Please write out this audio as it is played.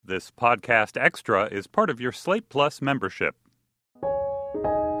This podcast extra is part of your Slate Plus membership.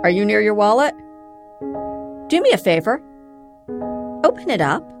 Are you near your wallet? Do me a favor. Open it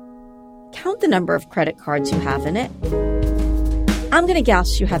up. Count the number of credit cards you have in it. I'm going to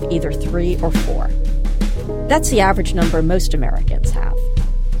guess you have either 3 or 4. That's the average number most Americans have.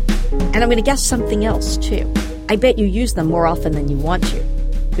 And I'm going to guess something else, too. I bet you use them more often than you want to.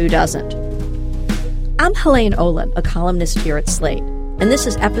 Who doesn't? I'm Helene Olin, a columnist here at Slate, and this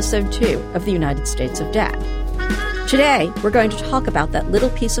is episode 2 of The United States of Debt. Today, we're going to talk about that little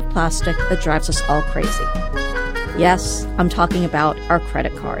piece of plastic that drives us all crazy. Yes, I'm talking about our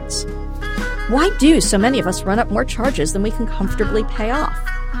credit cards. Why do so many of us run up more charges than we can comfortably pay off?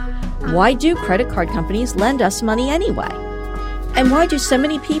 Why do credit card companies lend us money anyway? And why do so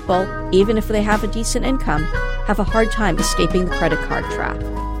many people, even if they have a decent income, have a hard time escaping the credit card trap?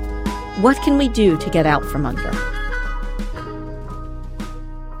 What can we do to get out from under?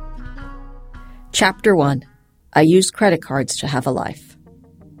 Chapter 1. I use credit cards to have a life.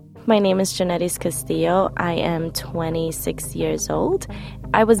 My name is Janetis Castillo. I am 26 years old.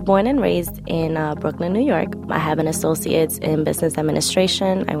 I was born and raised in Brooklyn, New York. I have an associate's in business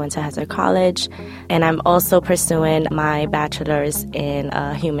administration. I went to Hazard College. And I'm also pursuing my bachelor's in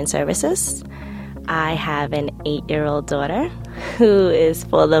human services. I have an 8-year-old daughter who is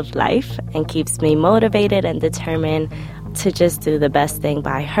full of life and keeps me motivated and determined to just do the best thing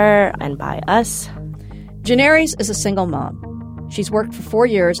by her and by us. Janeris is a single mom. She's worked for 4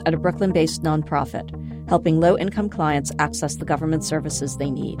 years at a Brooklyn-based nonprofit, helping low-income clients access the government services they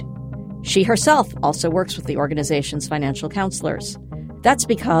need. She herself also works with the organization's financial counselors. That's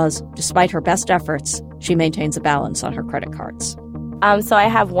because, despite her best efforts, she maintains a balance on her credit cards. So I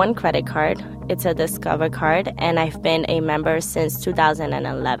have one credit card. It's a Discover card, and I've been a member since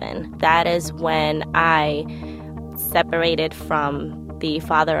 2011. That is when I separated from the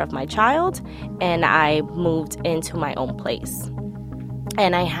father of my child, and I moved into my own place.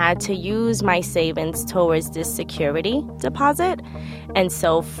 And I had to use my savings towards this security deposit. And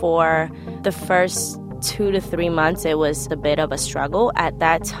so for the first 2 to 3 months, it was a bit of a struggle. At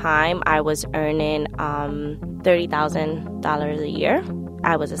that time, I was earning $30,000 a year.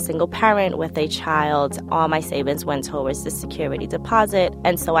 I was a single parent with a child. All my savings went towards the security deposit.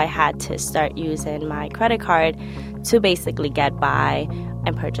 And so I had to start using my credit card to basically get by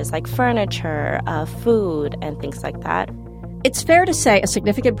and purchase like furniture, food, and things like that. It's fair to say a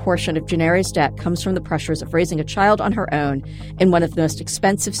significant portion of Janeris' debt comes from the pressures of raising a child on her own in one of the most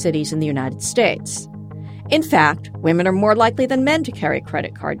expensive cities in the United States. In fact, women are more likely than men to carry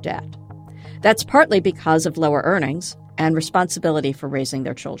credit card debt. That's partly because of lower earnings and responsibility for raising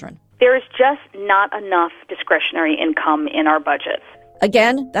their children. There is just not enough discretionary income in our budgets.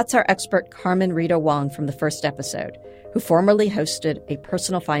 Again, that's our expert Carmen Rita Wong from the first episode, who formerly hosted a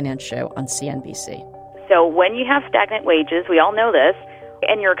personal finance show on CNBC. So when you have stagnant wages, we all know this,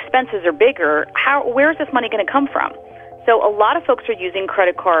 and your expenses are bigger, where is this money going to come from? So a lot of folks are using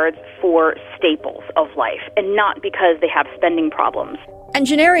credit cards for staples of life and not because they have spending problems. And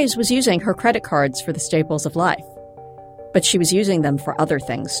Janeris was using her credit cards for the staples of life. But she was using them for other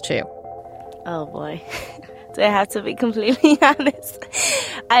things, too. Oh, boy. Do I have to be completely honest?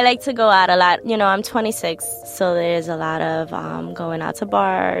 I like to go out a lot. You know, I'm 26, so there's a lot of going out to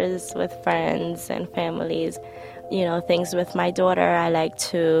bars with friends and families. You know, things with my daughter. I like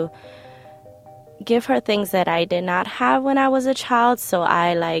to give her things that I did not have when I was a child. So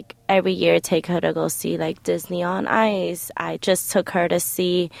I like every year take her to go see like Disney on Ice. I just took her to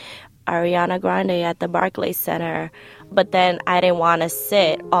see Ariana Grande at the Barclays Center. But then I didn't want to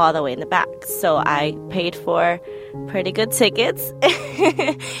sit all the way in the back. So I paid for pretty good tickets.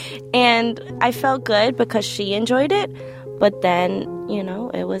 And I felt good because she enjoyed it. But then, you know,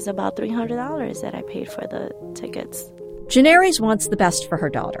 it was about $300 that I paid for the tickets. Janeris wants the best for her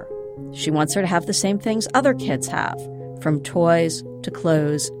daughter. She wants her to have the same things other kids have, from toys to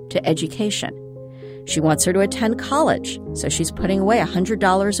clothes to education. She wants her to attend college, so she's putting away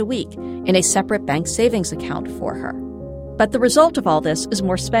 $100 a week in a separate bank savings account for her. But the result of all this is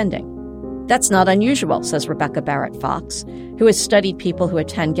more spending. That's not unusual, says Rebecca Barrett Fox, who has studied people who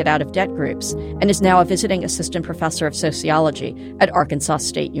attend get-out-of-debt groups and is now a visiting assistant professor of sociology at Arkansas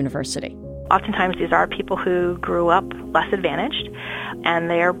State University. Oftentimes these are people who grew up less advantaged,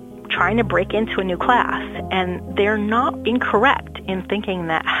 and they're trying to break into a new class. And they're not incorrect in thinking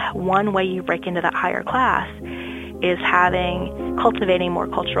that one way you break into that higher class is cultivating more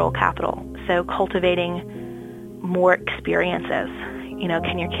cultural capital. So cultivating more experiences. You know,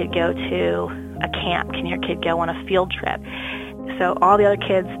 can your kid go to a camp? Can your kid go on a field trip? So all the other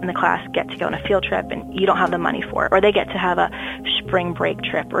kids in the class get to go on a field trip and you don't have the money for it. Or they get to have a spring break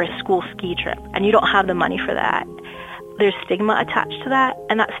trip or a school ski trip and you don't have the money for that. There's stigma attached to that,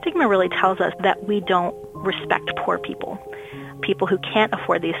 and that stigma really tells us that we don't respect poor people. People who can't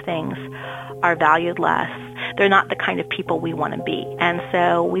afford these things are valued less. They're not the kind of people we want to be. And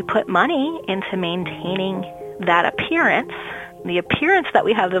so we put money into maintaining that appearance, the appearance that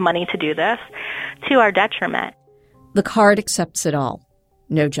we have the money to do this, to our detriment. The card accepts it all.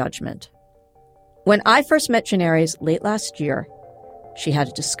 No judgment. When I first met Janaries late last year, she had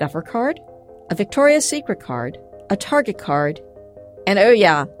a Discover card, a Victoria's Secret card, a Target card, and oh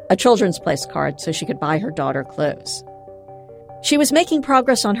yeah, a Children's Place card so she could buy her daughter clothes. She was making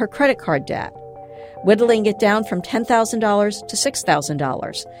progress on her credit card debt, whittling it down from $10,000 to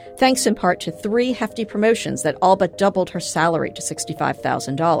 $6,000, thanks in part to 3 hefty promotions that all but doubled her salary to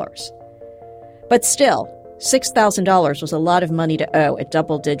 $65,000. But still, $6,000 was a lot of money to owe at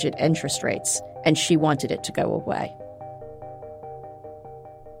double-digit interest rates, and she wanted it to go away.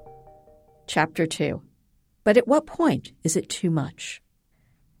 Chapter 2. But at what point is it too much?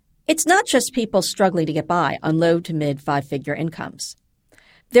 It's not just people struggling to get by on low to mid 5-figure incomes.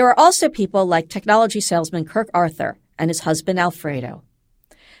 There are also people like technology salesman Kirk Arthur and his husband Alfredo.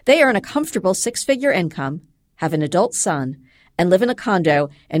 They earn a comfortable 6-figure income, have an adult son, and live in a condo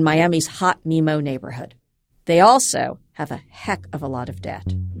in Miami's hot Mimo neighborhood. They also have a heck of a lot of debt.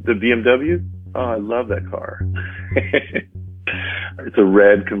 The BMW? Oh, I love that car. It's a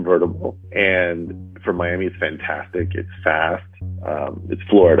red convertible, and for Miami, it's fantastic. It's fast. It's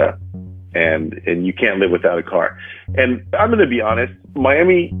Florida, and you can't live without a car. And I'm going to be honest,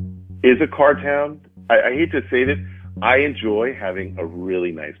 Miami is a car town. I hate to say this. I enjoy having a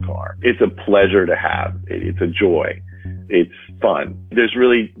really nice car. It's a pleasure to have. It's a joy. It's fun. There's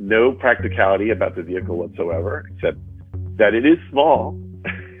really no practicality about the vehicle whatsoever, except that it is small.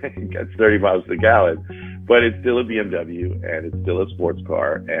 It gets 30 miles per gallon, but it's still a BMW and it's still a sports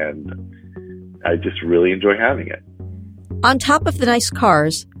car, and I just really enjoy having it. On top of the nice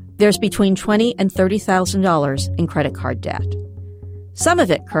cars, there's between $20,000 and $30,000 in credit card debt. Some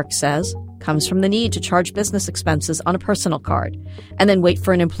of it, Kirk says, comes from the need to charge business expenses on a personal card and then wait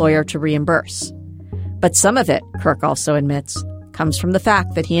for an employer to reimburse. But some of it, Kirk also admits, comes from the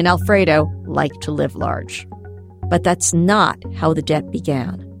fact that he and Alfredo like to live large. But that's not how the debt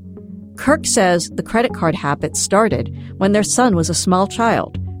began. Kirk says the credit card habit started when their son was a small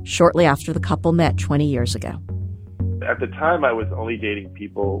child, shortly after the couple met 20 years ago. At the time, I was only dating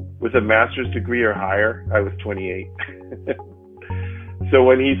people with a master's degree or higher. I was 28. So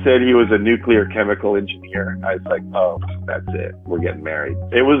when he said he was a nuclear chemical engineer, I was like, oh, that's it. We're getting married.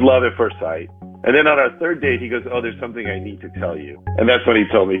 It was love at first sight. And then on our third date, he goes, oh, there's something I need to tell you. And that's when he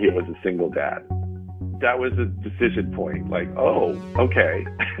told me he was a single dad. That was a decision point, like, oh, okay.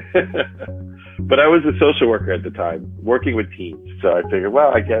 But I was a social worker at the time, working with teens. So I figured,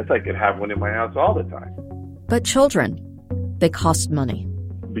 well, I guess I could have one in my house all the time. But children, they cost money.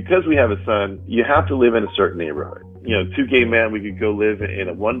 Because we have a son, you have to live in a certain neighborhood. You know, 2 gay men, we could go live in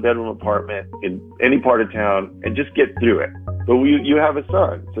a 1-bedroom apartment in any part of town and just get through it. But you have a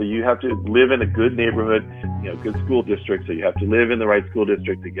son, so you have to live in a good neighborhood, good school district. So you have to live in the right school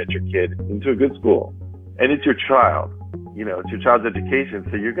district to get your kid into a good school. And it's your child, it's your child's education.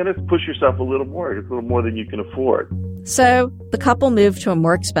 So you're going to push yourself a little more than you can afford. So the couple moved to a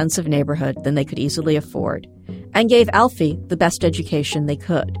more expensive neighborhood than they could easily afford and gave Alfie the best education they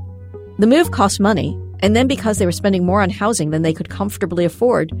could. The move cost money, and then because they were spending more on housing than they could comfortably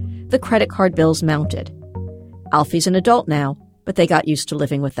afford, the credit card bills mounted. Alfie's an adult now, but they got used to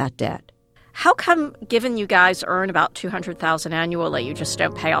living with that debt. How come, given you guys earn about $200,000 annually, you just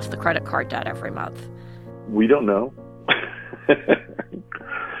don't pay off the credit card debt every month? We don't know.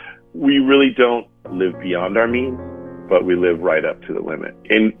 We really don't live beyond our means, but we live right up to the limit.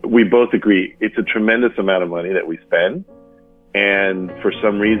 And we both agree it's a tremendous amount of money that we spend. And for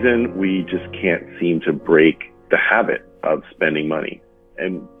some reason, we just can't seem to break the habit of spending money.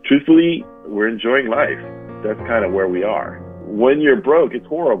 And truthfully, we're enjoying life. That's kind of where we are. When you're broke, it's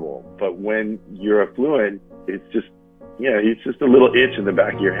horrible. But when you're affluent, it's just a little itch in the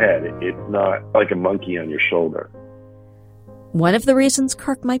back of your head. It's not like a monkey on your shoulder. One of the reasons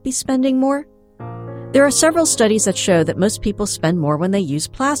Kirk might be spending more? There are several studies that show that most people spend more when they use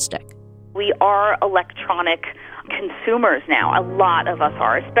plastic. We are electronic consumers now. A lot of us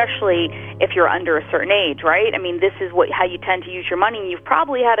are, especially if you're under a certain age, right? I mean, this is how you tend to use your money. You've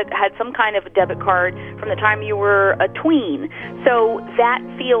probably had some kind of a debit card from the time you were a tween. So that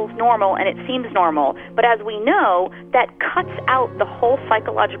feels normal and it seems normal. But as we know, that cuts out the whole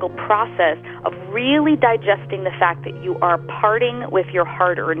psychological process of really digesting the fact that you are parting with your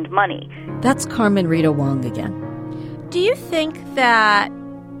hard-earned money. That's Carmen Rita Wong again. Do you think that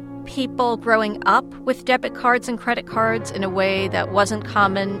people growing up with debit cards and credit cards in a way that wasn't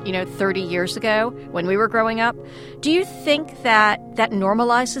common, 30 years ago when we were growing up, do you think that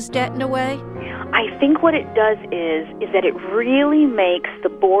normalizes debt in a way? I think what it does is that it really makes the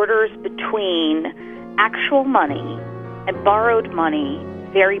borders between actual money and borrowed money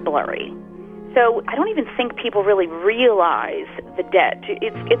very blurry. So I don't even think people really realize the debt.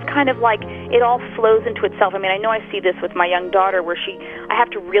 It's kind of like it all flows into itself. I mean, I know I see this with my young daughter where I have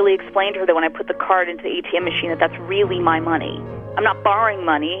to really explain to her that when I put the card into the ATM machine that's really my money. I'm not borrowing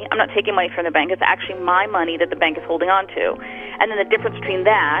money. I'm not taking money from the bank. It's actually my money that the bank is holding on to. And then the difference between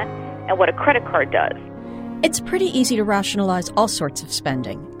that and what a credit card does. It's pretty easy to rationalize all sorts of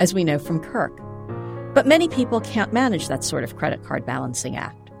spending, as we know from Kirk. But many people can't manage that sort of credit card balancing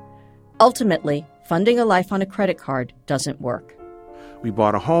act. Ultimately, funding a life on a credit card doesn't work. We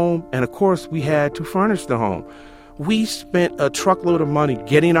bought a home, and of course, we had to furnish the home. We spent a truckload of money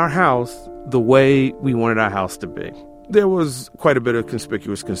getting our house the way we wanted our house to be. There was quite a bit of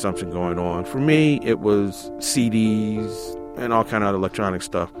conspicuous consumption going on. For me, it was CDs and all kind of electronic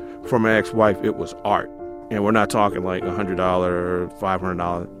stuff. For my ex-wife, it was art. And we're not talking like $100,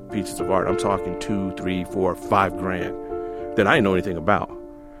 $500 pieces of art. I'm talking $2, $3, $4, $5,000 that I didn't know anything about.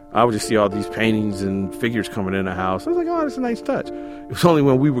 I would just see all these paintings and figures coming in the house. I was like, oh, that's a nice touch. It was only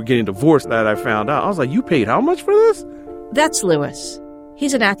when we were getting divorced that I found out. I was like, you paid how much for this? That's Lewis.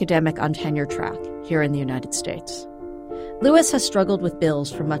 He's an academic on tenure track here in the United States. Lewis has struggled with bills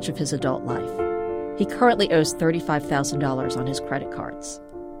for much of his adult life. He currently owes $35,000 on his credit cards.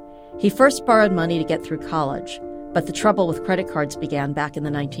 He first borrowed money to get through college, but the trouble with credit cards began back in the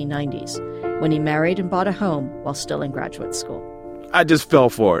 1990s when he married and bought a home while still in graduate school. I just fell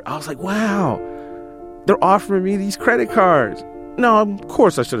for it. I was like, wow, they're offering me these credit cards. No, of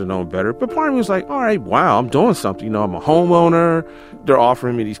course I should have known better. But part of me was like, all right, wow, I'm doing something. I'm a homeowner. They're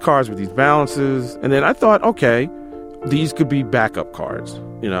offering me these cards with these balances. And then I thought, okay, these could be backup cards,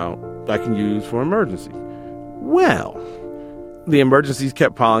 I can use for emergency. Well, the emergencies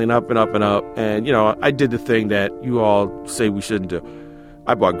kept piling up and up and up. And, I did the thing that you all say we shouldn't do.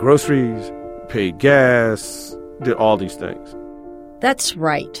 I bought groceries, paid gas, did all these things. That's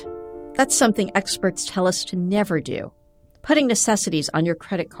right. That's something experts tell us to never do. Putting necessities on your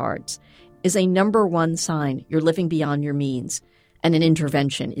credit cards is a number one sign you're living beyond your means, and an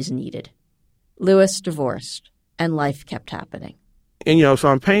intervention is needed. Lewis divorced, and life kept happening. And, so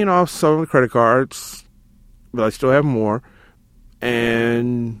I'm paying off some of the credit cards, but I still have more.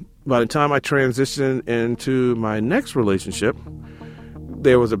 And by the time I transitioned into my next relationship,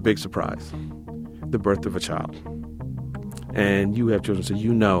 there was a big surprise, the birth of a child. And you have children,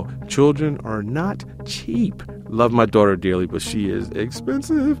 so children are not cheap. Love my daughter dearly, but she is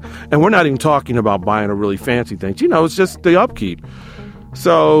expensive. And we're not even talking about buying a really fancy thing. It's just the upkeep.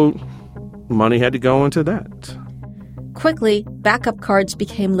 So money had to go into that. Quickly, backup cards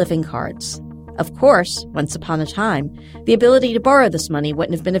became living cards. Of course, once upon a time, the ability to borrow this money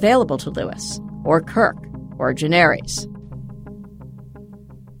wouldn't have been available to Lewis, or Kirk, or Generis.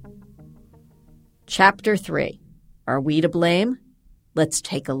 Chapter 3. Are we to blame? Let's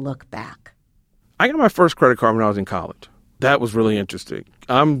take a look back. I got my first credit card when I was in college. That was really interesting.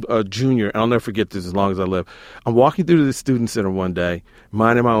 I'm a junior, and I'll never forget this as long as I live. I'm walking through the student center one day,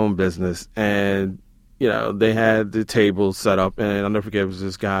 minding my own business, and, they had the table set up, and I'll never forget, it was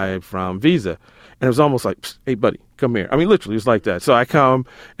this guy from Visa. And it was almost like, hey, buddy, come here. I mean, literally, it was like that. So I come,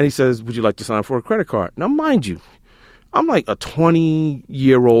 and he says, would you like to sign up for a credit card? Now, mind you, I'm like a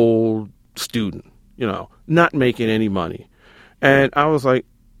 20-year-old student. Not making any money. And I was like,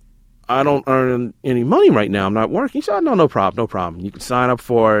 I don't earn any money right now. I'm not working. He said, no problem. You can sign up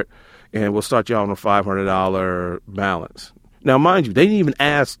for it, and we'll start you out on a $500 balance. Now, mind you, they didn't even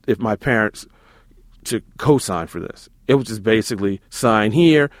ask if my parents to co-sign for this. It was just basically sign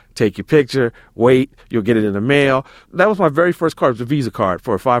here, take your picture, wait, you'll get it in the mail. That was my very first card. It was a Visa card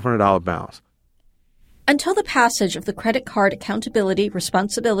for a $500 balance. Until the passage of the Credit Card Accountability,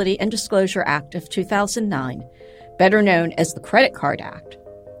 Responsibility, and Disclosure Act of 2009, better known as the Credit Card Act,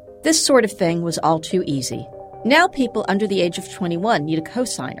 this sort of thing was all too easy. Now people under the age of 21 need a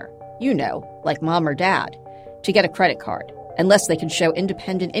cosigner, like mom or dad, to get a credit card, unless they can show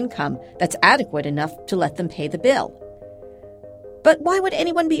independent income that's adequate enough to let them pay the bill. But why would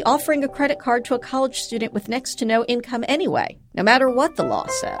anyone be offering a credit card to a college student with next to no income anyway, no matter what the law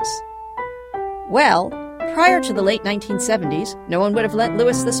says? Well, prior to the late 1970s, no one would have lent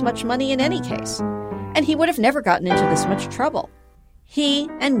Lewis this much money in any case, and he would have never gotten into this much trouble. He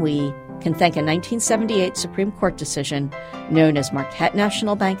and we can thank a 1978 Supreme Court decision known as Marquette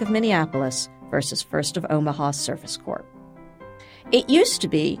National Bank of Minneapolis versus First of Omaha Service Corp. It used to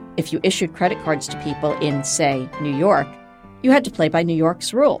be, if you issued credit cards to people in, say, New York, you had to play by New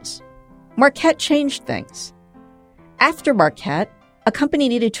York's rules. Marquette changed things. After Marquette, a company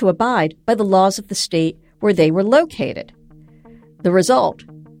needed to abide by the laws of the state where they were located. The result: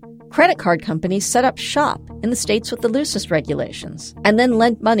 credit card companies set up shop in the states with the loosest regulations and then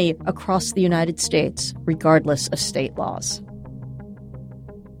lent money across the United States, regardless of state laws.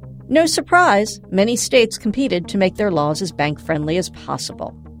 No surprise, many states competed to make their laws as bank-friendly as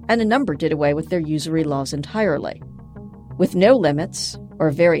possible, and a number did away with their usury laws entirely. With no limits,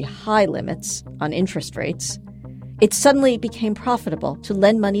 or very high limits, on interest rates, it suddenly became profitable to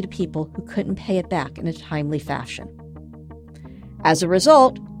lend money to people who couldn't pay it back in a timely fashion. As a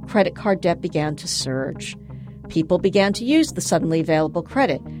result, credit card debt began to surge. People began to use the suddenly available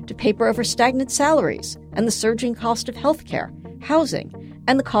credit to paper over stagnant salaries and the surging cost of healthcare, housing,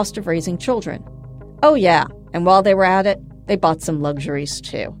 and the cost of raising children. Oh yeah, and while they were at it, they bought some luxuries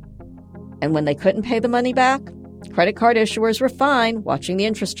too. And when they couldn't pay the money back, credit card issuers were fine watching the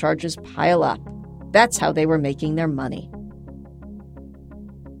interest charges pile up. That's how they were making their money.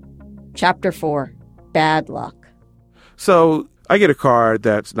 Chapter 4. Bad Luck. So I get a card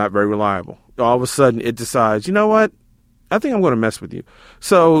that's not very reliable. All of a sudden it decides, you know what? I think I'm going to mess with you.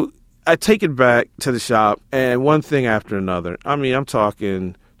 So I take it back to the shop, and one thing after another. I mean, I'm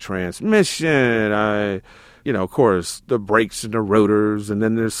talking transmission, of course, the brakes and the rotors, and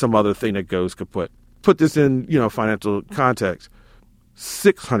then there's some other thing that goes kaput. Put this in, financial context.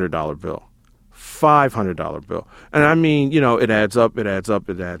 $600 bill, $500 bill. And I mean, it adds up, it adds up,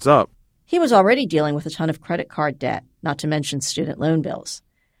 it adds up. He was already dealing with a ton of credit card debt, not to mention student loan bills.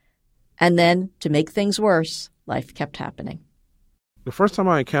 And then, to make things worse, life kept happening. The first time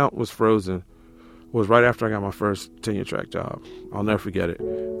my account was frozen was right after I got my first tenure track job. I'll never forget it.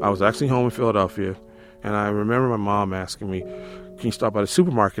 I was actually home in Philadelphia, and I remember my mom asking me, can you stop by the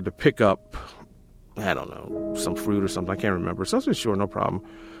supermarket to pick up, I don't know, some fruit or something. I can't remember. So I said, sure, no problem.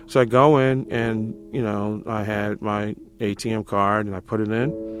 So I go in, and, I had my ATM card, and I put it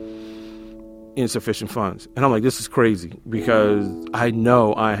in, insufficient funds. And I'm like, this is crazy, because I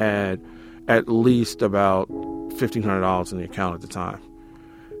know I had at least about $1,500 in the account at the time.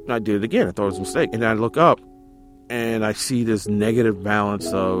 And I did it again. I thought it was a mistake. And then I look up, and I see this negative balance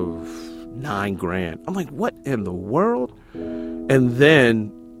of $9,000. I'm like, what in the world? And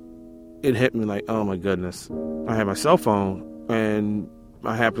then it hit me like, oh my goodness. I had my cell phone, and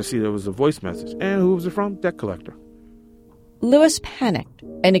I happened to see there was a voice message. And who was it from? Debt collector. Lewis panicked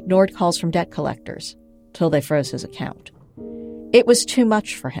and ignored calls from debt collectors till they froze his account. It was too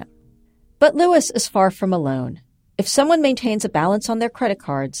much for him. But Lewis is far from alone. If someone maintains a balance on their credit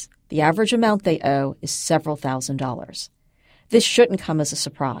cards, the average amount they owe is several $1,000s. This shouldn't come as a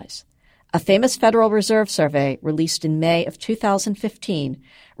surprise. A famous Federal Reserve survey released in May of 2015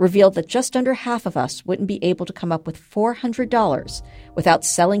 revealed that just under half of us wouldn't be able to come up with $400 without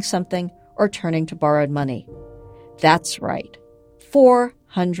selling something or turning to borrowed money. That's right,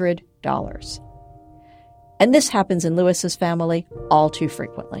 $400. And this happens in Lewis's family all too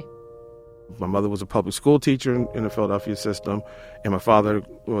frequently. My mother was a public school teacher in the Philadelphia system, and my father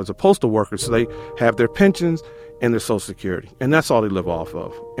was a postal worker, so they have their pensions and their Social Security, and that's all they live off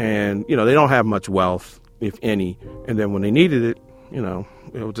of. And, they don't have much wealth, if any, and then when they needed it, it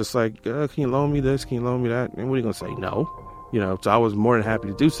was just like, can you loan me this, can you loan me that? And what are you going to say? No. So I was more than happy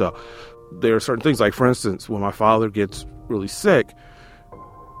to do so. There are certain things, like, for instance, when my father gets really sick,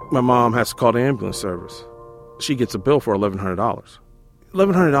 my mom has to call the ambulance service. She gets a bill for $1,100.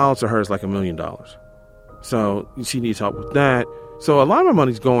 $1,100 to her is like $1 million. So she needs help with that. So a lot of my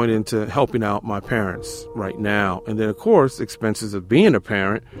money's going into helping out my parents right now. And then, of course, expenses of being a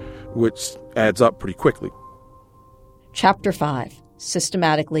parent, which adds up pretty quickly. Chapter 5.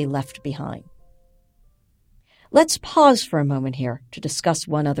 Systematically Left Behind. Let's pause for a moment here to discuss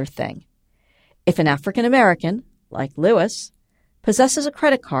one other thing. If an African American, like Lewis, possesses a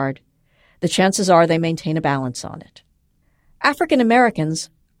credit card, the chances are they maintain a balance on it. African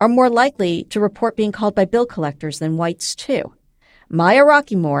Americans are more likely to report being called by bill collectors than whites, too. Maya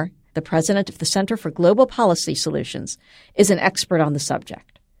Rockeymoore, the president of the Center for Global Policy Solutions, is an expert on the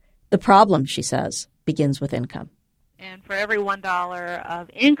subject. The problem, she says, begins with income. And for every $1 of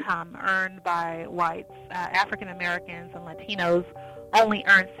income earned by whites, African Americans and Latinos only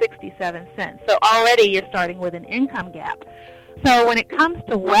earn 67 cents. So already you're starting with an income gap. So when it comes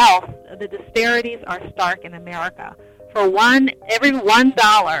to wealth, the disparities are stark in America. For every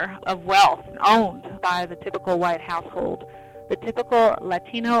 $1 of wealth owned by the typical white household, the typical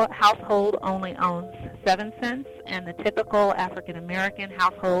Latino household only owns 7 cents, and the typical African American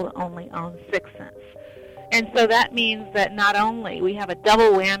household only owns 6 cents. And so that means that not only we have a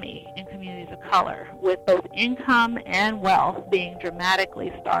double whammy in communities of color, with both income and wealth being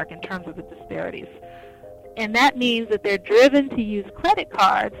dramatically stark in terms of the disparities. And that means that they're driven to use credit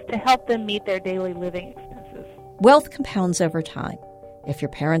cards to help them meet their daily living expenses. Wealth compounds over time. If your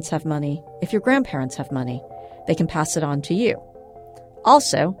parents have money, if your grandparents have money, they can pass it on to you.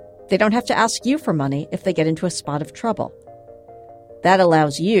 Also, they don't have to ask you for money if they get into a spot of trouble. That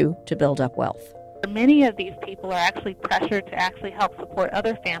allows you to build up wealth. Many of these people are actually pressured to actually help support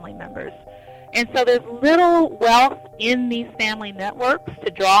other family members. And so there's little wealth in these family networks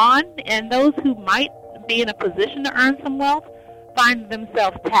to draw on, and those who might be in a position to earn some wealth find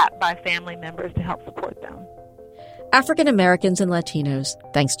themselves tapped by family members to help support them. African Americans and Latinos,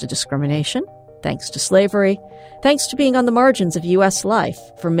 thanks to discrimination, thanks to slavery, thanks to being on the margins of U.S. life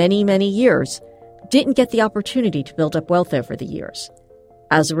for many, many years, didn't get the opportunity to build up wealth over the years.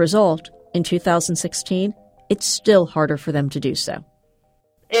 As a result, in 2016, it's still harder for them to do so.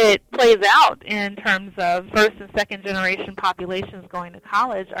 It plays out in terms of first and second generation populations going to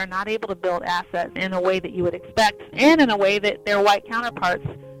college are not able to build assets in a way that you would expect and in a way that their white counterparts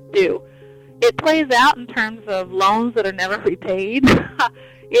do. It plays out in terms of loans that are never repaid.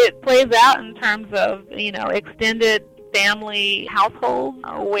 It plays out in terms of, extended family households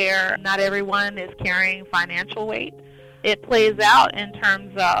where not everyone is carrying financial weight. It plays out in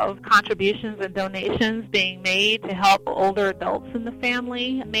terms of contributions and donations being made to help older adults in the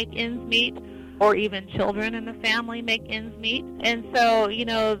family make ends meet, or even children in the family make ends meet. And so,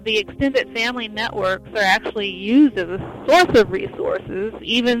 the extended family networks are actually used as a source of resources,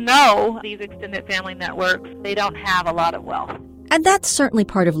 even though these extended family networks, they don't have a lot of wealth. And that's certainly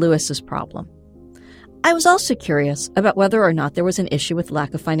part of Lewis's problem. I was also curious about whether or not there was an issue with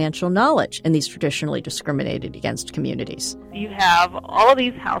lack of financial knowledge in these traditionally discriminated against communities. You have all of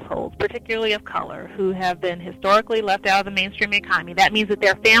these households, particularly of color, who have been historically left out of the mainstream economy. That means that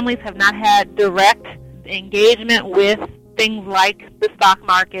their families have not had direct engagement with things like the stock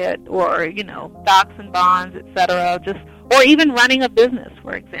market or, stocks and bonds, etc., or even running a business,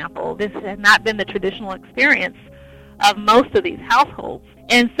 for example. This has not been the traditional experience of most of these households.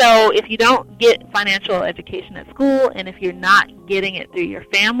 And so if you don't get financial education at school, and if you're not getting it through your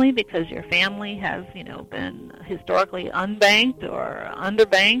family because your family has, been historically unbanked or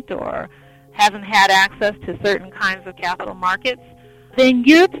underbanked or hasn't had access to certain kinds of capital markets, then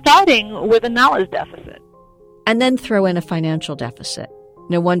you're starting with a knowledge deficit. And then throw in a financial deficit.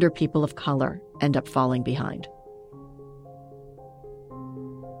 No wonder people of color end up falling behind.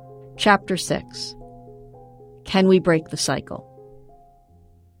 Chapter 6. Can we break the cycle?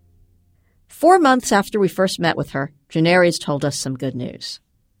 4 months after we first met with her, Janeris told us some good news.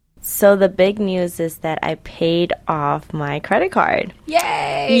 So the big news is that I paid off my credit card.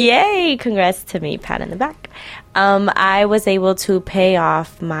 Yay! Yay! Congrats to me, pat on the back. I was able to pay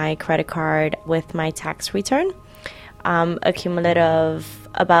off my credit card with my tax return, a cumulative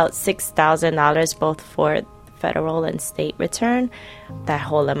about $6,000 both for federal and state return. That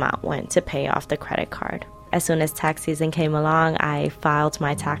whole amount went to pay off the credit card. As soon as tax season came along, I filed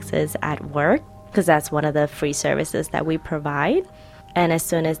my taxes at work because that's one of the free services that we provide. And as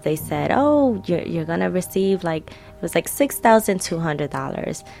soon as they said, oh, you're going to receive it was like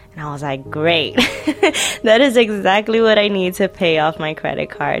 $6,200. And I was like, great. That is exactly what I need to pay off my credit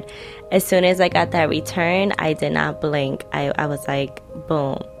card. As soon as I got that return, I did not blink. I was like,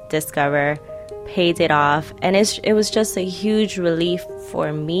 boom, Discover, paid it off. And it was just a huge relief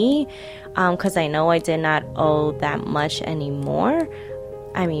for me because I know I did not owe that much anymore.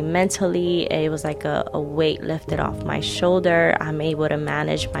 I mean, mentally, it was like a weight lifted off my shoulder. I'm able to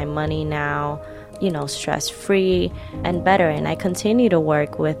manage my money now, stress-free and better. And I continue to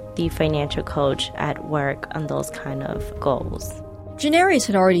work with the financial coach at work on those kind of goals. Janeris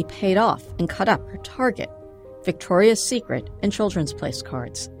had already paid off and cut up her Target, Victoria's Secret, and Children's Place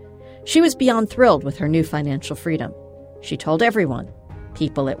cards. She was beyond thrilled with her new financial freedom. She told everyone,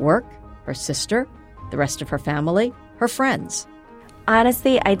 people at work, her sister, the rest of her family, her friends.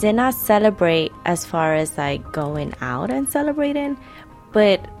 Honestly, I did not celebrate as far as going out and celebrating,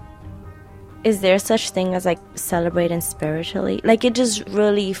 but is there such thing as celebrating spiritually? It just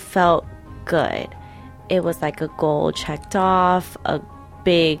really felt good. it was like a goal checked off, a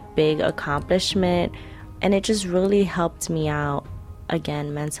big accomplishment. And it just really helped me out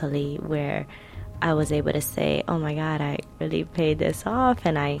again mentally, where I was able to say, oh my God, I really paid this off,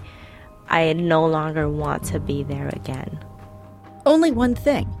 and I no longer want to be there again. Only one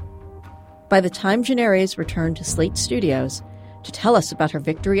thing. By the time Janeres returned to Slate Studios to tell us about her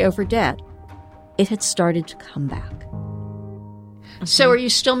victory over debt, it had started to come back. Mm-hmm. So are you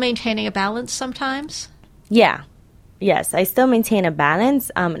still maintaining a balance sometimes? Yeah. Yes, I still maintain a balance.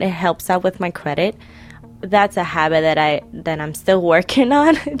 It helps out with my credit. That's a habit that I'm still working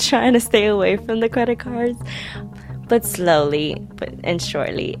on, trying to stay away from the credit cards. But slowly and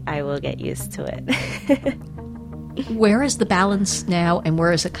surely, I will get used to it. Where is the balance now, and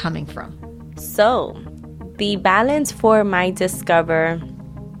where is it coming from? So, the balance for my Discover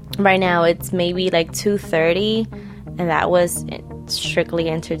right now, it's maybe like $230, and that was strictly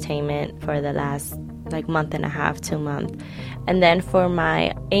entertainment for the last like month and a half, 2 months. And then for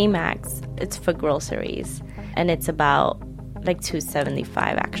my Amex, it's for groceries, and it's about like $275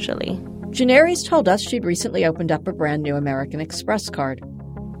 actually. Janeres told us she'd recently opened up a brand new American Express card.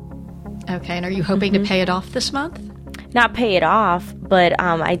 Okay, and are you hoping to pay it off this month? Not pay it off, but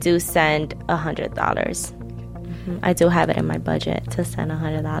I do send $100. I do have it in my budget to send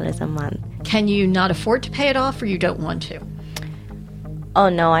 $100 a month. Can you not afford to pay it off, or you don't want to? Oh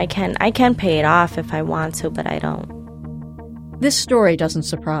no, I can pay it off if I want to, but I don't. This story doesn't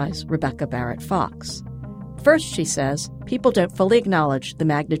surprise Rebecca Barrett Fox. First, she says, people don't fully acknowledge the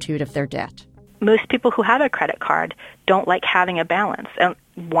magnitude of their debt. Most people who have a credit card don't like having a balance. And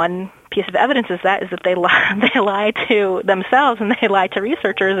one piece of evidence is that they lie to themselves, and they lie to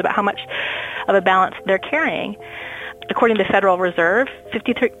researchers about how much of a balance they're carrying. According to the Federal Reserve,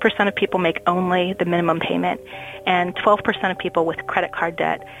 53% of people make only the minimum payment, and 12% of people with credit card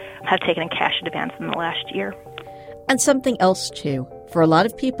debt have taken a cash advance in the last year. And something else, too. For a lot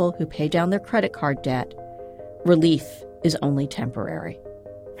of people who pay down their credit card debt, relief is only temporary.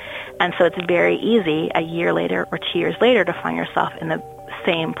 And so it's very easy a year later or 2 years later to find yourself in the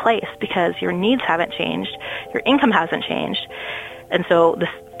same place because your needs haven't changed, your income hasn't changed, and so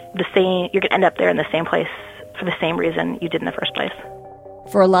you're going to end up there in the same place for the same reason you did in the first place.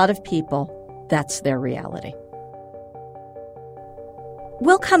 For a lot of people, that's their reality.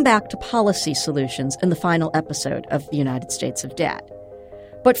 We'll come back to policy solutions in the final episode of The United States of Debt.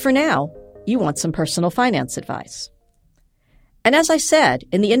 But for now, you want some personal finance advice. And as I said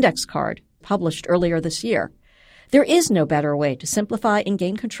in the index card published earlier this year, there is no better way to simplify and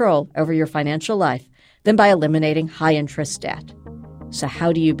gain control over your financial life than by eliminating high-interest debt. So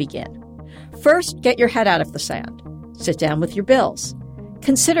how do you begin? First, get your head out of the sand. Sit down with your bills.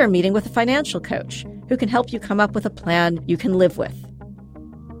 Consider meeting with a financial coach who can help you come up with a plan you can live with.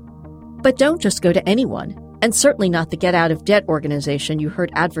 But don't just go to anyone, and certainly not the get-out-of-debt organization you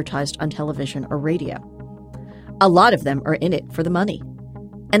heard advertised on television or radio. A lot of them are in it for the money,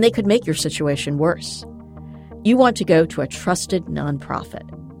 and they could make your situation worse. You want to go to a trusted nonprofit.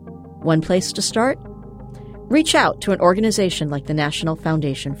 One place to start? Reach out to an organization like the National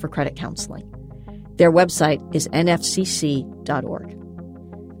Foundation for Credit Counseling. Their website is nfcc.org.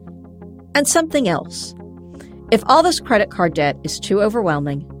 And something else. If all this credit card debt is too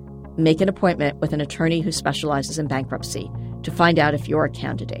overwhelming, make an appointment with an attorney who specializes in bankruptcy to find out if you're a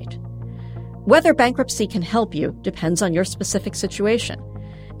candidate. Whether bankruptcy can help you depends on your specific situation,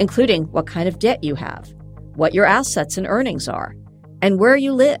 including what kind of debt you have, what your assets and earnings are, and where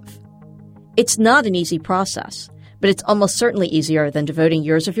you live. It's not an easy process, but it's almost certainly easier than devoting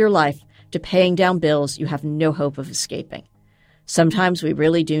years of your life to paying down bills you have no hope of escaping. Sometimes we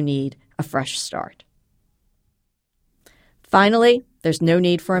really do need a fresh start. Finally, there's no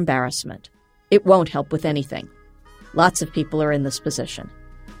need for embarrassment. It won't help with anything. Lots of people are in this position.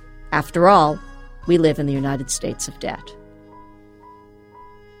 After all, we live in the United States of debt.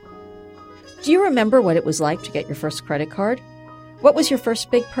 Do you remember what it was like to get your first credit card? What was your first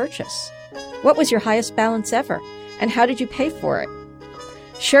big purchase? What was your highest balance ever? And how did you pay for it?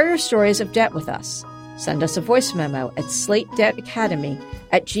 Share your stories of debt with us. Send us a voice memo at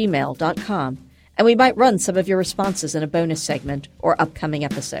slatedebtacademy@gmail.com, and we might run some of your responses in a bonus segment or upcoming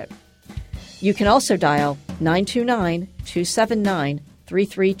episode. You can also dial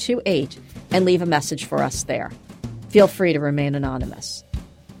 929-279-3328 and leave a message for us there. Feel free to remain anonymous.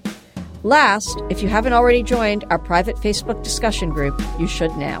 Last, if you haven't already joined our private Facebook discussion group, you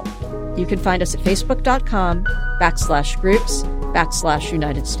should now. You can find us at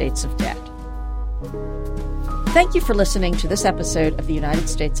facebook.com/groups/United States of Debt. Thank you for listening to this episode of the United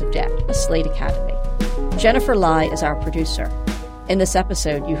States of Debt, a Slate Academy. Jennifer Lai is our producer. In this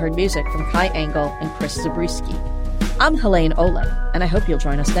episode, you heard music from Kai Engel and Chris Zabriskie. I'm Helene Oleg, and I hope you'll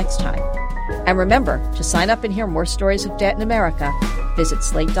join us next time. And remember, to sign up and hear more stories of debt in America, visit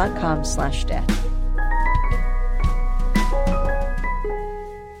slate.com/debt.